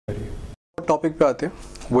Topic पे आते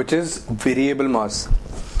हैं विच इज वेरिएबल मास।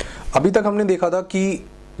 अभी तक हमने देखा था कि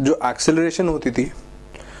जो एक्सेलरेशन होती थी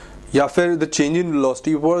या फिर the change in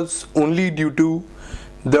velocity was only due to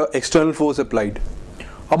the external force applied.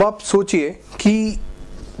 अब आप सोचिए कि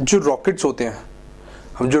जो रॉकेट्स होते हैं,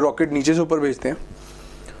 हम जो रॉकेट नीचे से ऊपर भेजते हैं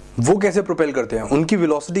वो कैसे प्रोपेल करते हैं, उनकी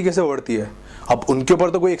वेलोसिटी कैसे बढ़ती है। अब उनके ऊपर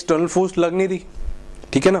तो कोई एक्सटर्नल फोर्स लग नहीं रही,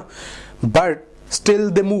 ठीक है ना, but still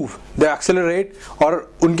they move, they accelerate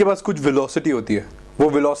और उनके पास कुछ वेलोसिटी होती है, वो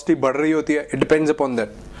वेलोसिटी बढ़ रही होती है। It depends upon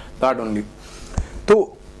that only.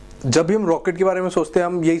 तो जब भी हम रॉकेट के बारे में सोचते हैं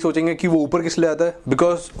हम यही सोचेंगे कि वो ऊपर किस लिए आता है,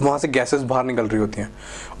 बिकॉज वहां से गैसेस बाहर निकल रही होती हैं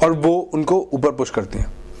और वो उनको ऊपर पुश करती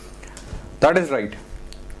हैं। That is right.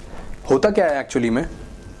 होता क्या है एक्चुअली में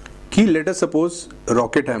कि लेट अस सपोज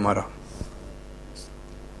रॉकेट है हमारा,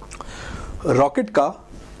 रॉकेट का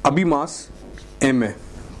अभी मास m है,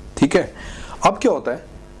 ठीक है। अब क्या होता है,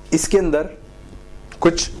 इसके अंदर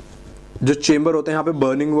कुछ जो चेंबर होते हैं, यहाँ पे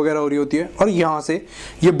बर्निंग वगैरह हो रही होती है और यहां से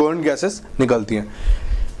ये बर्न गैसेस निकलती हैं।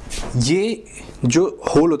 ये जो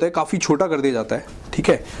होल होता है काफी छोटा कर दिया जाता है, ठीक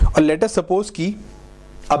है। और लेट अस सपोज कि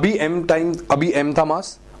अभी m था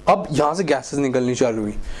मास, अब यहां से गैसेस निकलनी चालू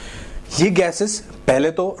हुई। ये गैसेस पहले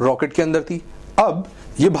तो रॉकेट के अंदर थी, अब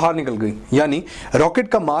ये बाहर निकल गई, यानी रॉकेट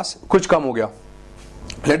का मास कुछ कम हो गया।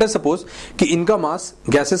 लेट अस सपोज कि इनका मास,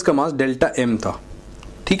 गैसेस का मास डेल्टा m था,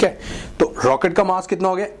 ठीक है। तो रॉकेट का मास कितना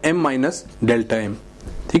हो गया, m माइनस डेल्टा m,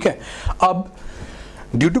 ठीक है। अब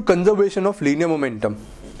due to conservation of linear momentum,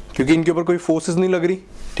 क्योंकि इनके ऊपर कोई फोर्सेस नहीं लग रही,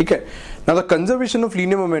 ठीक है ना, the conservation of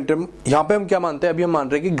linear momentum, यहां पे हम क्या मानते हैं, अभी हम मान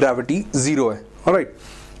रहे हैं कि ग्रेविटी जीरो है, ऑलराइट,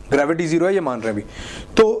 ग्रेविटी जीरो है ये मान रहे हैं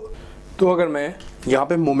अभी। तो अगर मैं यहाँ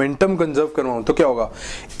पे मोमेंटम कंजर्व करवाऊं तो क्या होगा,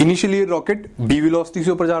 इनिशियली रॉकेट b वेलोसिटी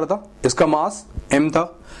से ऊपर जा रहा था, इसका मास m था,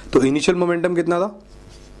 तो इनिशियल मोमेंटम कितना था,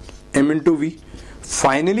 m इंटू वी।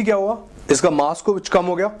 फाइनली क्या हुआ, इसका मास कुछ कम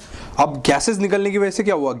हो गया। अब गैसेस निकलने की वजह से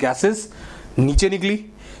क्या हुआ, गैसेस नीचे निकली,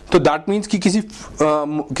 तो दैट मीन्स कि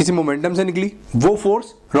किसी मोमेंटम से निकली, वो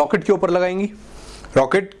फोर्स रॉकेट के ऊपर लगाएंगी,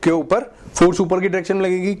 रॉकेट के ऊपर फोर्स ऊपर की डायरेक्शन में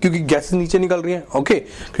लगेगी क्योंकि गैसेस नीचे निकल रही हैं, ओके,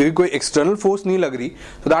 क्योंकि कोई एक्सटर्नल फोर्स नहीं लग रही,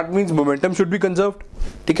 तो that means momentum should be conserved,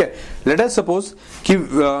 ठीक है। लेट अस सपोज कि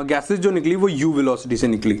गैसेस जो निकली वो u वेलोसिटी से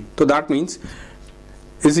निकली, तो that means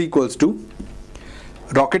is equals two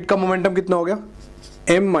rocket का मोमेंटम कितना हो गया,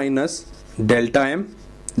 m minus delta m,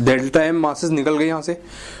 delta m masses निकल गए यहां से,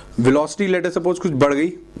 वेलोसिटी लेट अस सपोज कुछ बढ़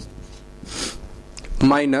गई,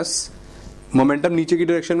 माइनस मोमेंटम नीचे की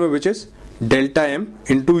डायरेक्शन में which is delta m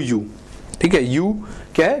into you, ठीक है। u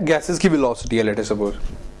क्या है, गैसेस की वेलोसिटी है लेट अस सपोज।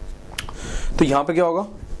 तो यहां पे क्या होगा,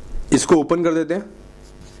 इसको ओपन कर देते हैं,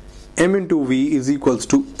 m into we is equals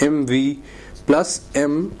to M we plus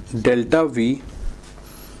m delta v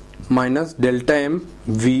minus delta m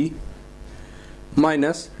v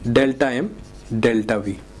minus delta m delta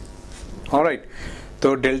v, alright.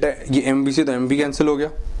 तो डेल्टा, ये एम वी से तो एम वी कैंसिल हो गया,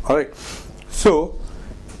 ऑलराइट। सो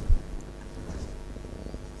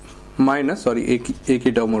माइनस, सॉरी एक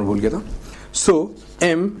ही term और भूल गया था। सो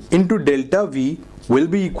m into delta v will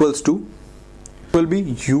be equals to, will be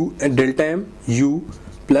u delta m u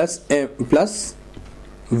plus m plus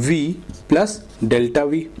v plus delta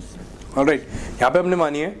v, alright. यहाँ पे हमने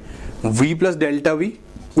मानी है v प्लस डेल्टा v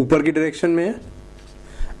ऊपर की डायरेक्शन में है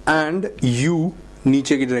एंड u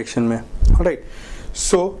नीचे की डायरेक्शन में, ऑलराइट।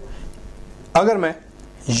 सो अगर मैं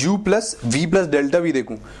u plus v plus delta v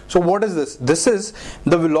देखूं, so what is this, this is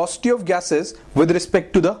the velocity of gases with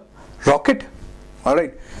respect to the rocket,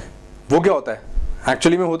 alright. वो क्या होता है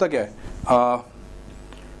एक्चुअली में, होता क्या है,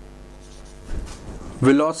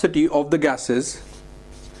 velocity of the gases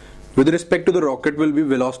with respect to the rocket will be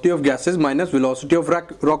velocity of gases minus velocity of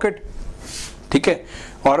rocket, ठीक है।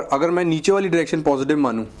 और अगर मैं नीचे वाली डायरेक्शन पॉजिटिव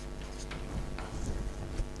मानूं,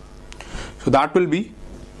 सो दैट विल बी,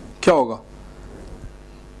 क्या होगा,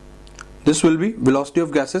 this will be velocity of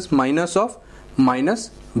gases minus of minus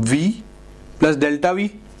v plus delta v,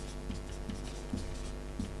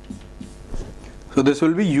 so this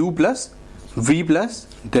will be u plus v plus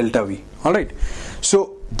delta v, all right। so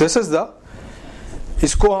this is the,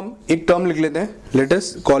 इसको हम एक term लिख लेते हैं, let us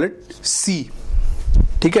call it c,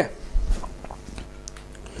 ठीक है।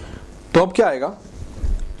 तो अब क्या आएगा,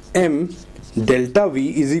 m delta v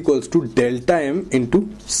is equals to delta m into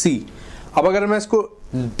c। अब अगर मैं इसको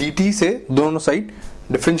dt से दोनों साइड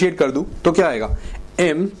डिफरेंशिएट कर दूं तो क्या आएगा,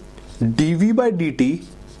 m dv by dt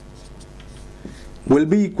will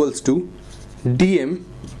be equals to dm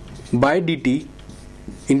by dt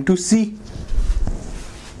into c।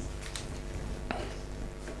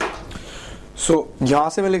 सो यहां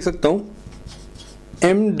से मैं लिख सकता हूं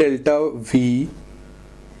m delta v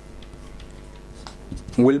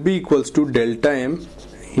will be equals to delta m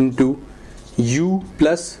into u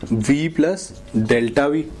plus v plus delta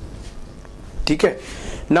v, ठीक है।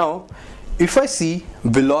 Now if I C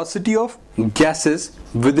velocity of gases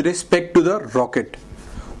with respect to the rocket,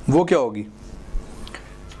 वो क्या होगी?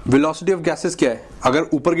 वेलोसिटी ऑफ गैसेस क्या है? अगर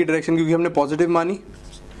ऊपर की डायरेक्शन क्योंकि हमने पॉजिटिव मानी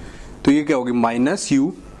तो ये क्या होगी? Minus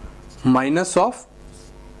you minus of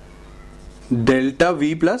delta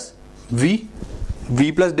we plus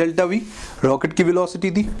we plus delta we, rocket की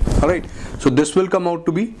वेलोसिटी थी, right. So this will come out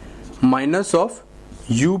to be minus of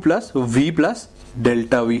you plus we plus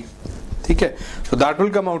delta we, ठीक है। So that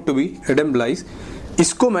will come out to be, it implies,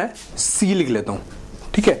 इसको मैं सी लिख लेता हूं,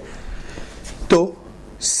 ठीक है। तो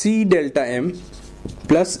सी delta M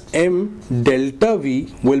plus M delta we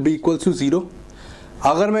will be equal to 0।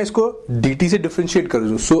 अगर मैं इसको dt से डिफरेंशिएट कर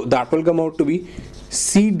दूं, so that will come out to B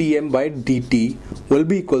C D M by D T will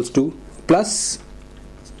be equals two plus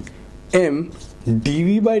M D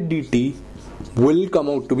we by D T will come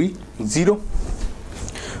out to be 0,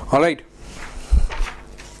 alright.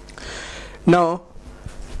 Now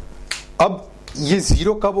अब ये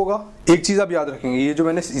 0 कब होगा? एक चीज आप याद रखेंगे, ये जो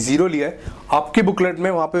मैंने 0 लिया है आपके बुकलेट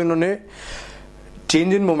में, वहां पे उन्होंने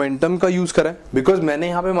चेंज इन मोमेंटम का यूज करा है, बिकॉज मैंने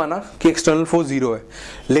यहां पे माना कि एक्सटर्नल फोर्स 0 है।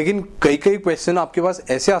 लेकिन कई कई क्वेश्चन आपके पास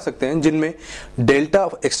ऐसे आ सकते हैं जिनमें डेल्टा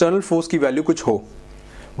एक्सटर्नल फोर्स की वैल्यू कुछ हो।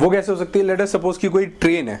 वो कैसे हो सकती है? लेट अस सपोज कि कोई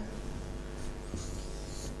ट्रेन है,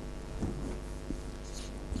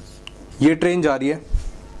 ये ट्रेन जा रही है,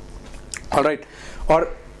 ऑलराइट,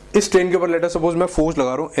 और इस ट्रेन के ऊपर लेट अस सपोज मैं फोर्स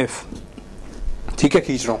लगा रहा हूं F, ठीक है,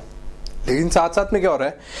 खींच रहा हूं। लेकिन साथ साथ में क्या हो रहा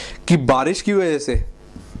है कि बारिश की वजह से,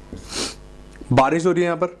 बारिश हो रही है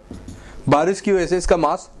यहां पर, बारिश की वजह से इसका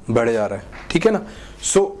मास बढ़ जा रहा है, ठीक है ना।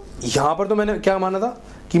 सो यहां पर तो मैंने क्या माना था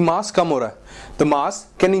कि मास कम हो रहा है, तो मास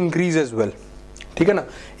कैन इंक्रीज एज वेल, ठीक है ना।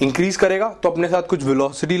 इंक्रीज करेगा तो अपने साथ कुछ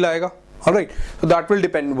वेलोसिटी लाएगा, alright. So that will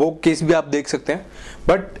depend, वो केस भी आप देख सकते हैं।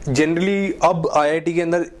 बट जनरली अब आईआईटी के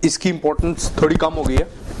अंदर इसकी इंपॉर्टेंस थोड़ी कम हो गई है,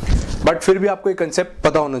 बट फिर भी आपको एक कंसेप्ट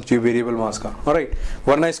पता होना चाहिए वेरिएबल मास का, ऑलराइट,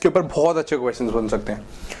 वरना इसके ऊपर बहुत अच्छे क्वेश्चंस बन सकते हैं।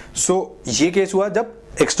 सो ये केस हुआ जब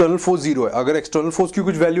एक्सटर्नल फोर्स 0 है। अगर एक्सटर्नल फोर्स की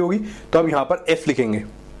कुछ वैल्यू होगी तो आप यहां पर F लिखेंगे,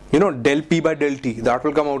 you know, del P bye del T, that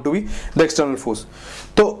will come out to be the external force.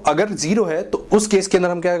 तो अगर 0 है तो उस केस के अंदर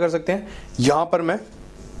हम क्या कर सकते हैं, यहां पर मैं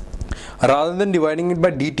rather than dividing it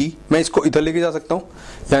by dt मैं इसको इधर लेके जा सकता हूं,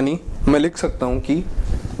 यानी मैं लिख सकता हूं कि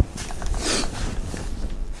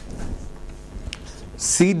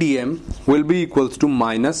CDM will be equals to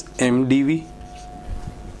minus MdV,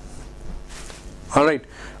 alright।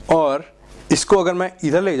 और इसको अगर मैं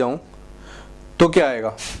इधर ले जाऊं तो क्या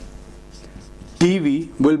आएगा? dV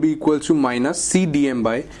will be equals to minus CDM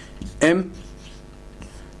by M।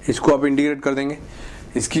 इसको आप इंटीग्रेट कर देंगे।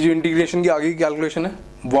 इसकी जो इंटीग्रेशन की आगे की कैलकुलेशन है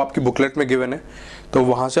वो आपकी बुकलेट में गिवन है, तो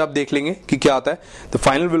वहां से आप देख लेंगे कि क्या आता है। The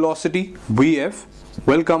final velocity VF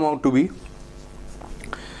will come out to be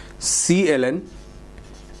CLN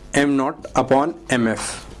m naught upon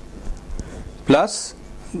mf plus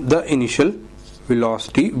the initial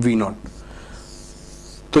velocity v naught।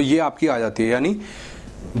 तो ये आपकी आ जाती है, यानी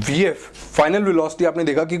vf फाइनल वेलोसिटी आपने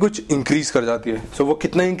देखा कि कुछ इंक्रीज कर जाती है। सो वो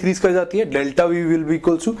कितना इंक्रीज कर जाती है? Delta v will be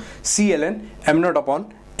equal to CLN m naught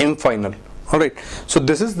upon m final, alright. So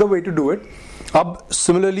this is the way to do it. अब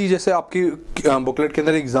सिमिलरली जैसे आपकी बुकलेट के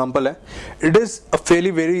अंदर एग्जांपल है, it is a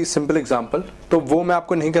fairly very simple example, तो वो मैं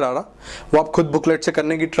आपको नहीं करा रहा, वो आप खुद बुकलेट से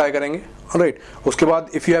करने की ट्राई करेंगे, ऑलराइट। उसके बाद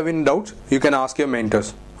if you have any doubts you can ask your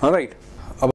mentors, alright.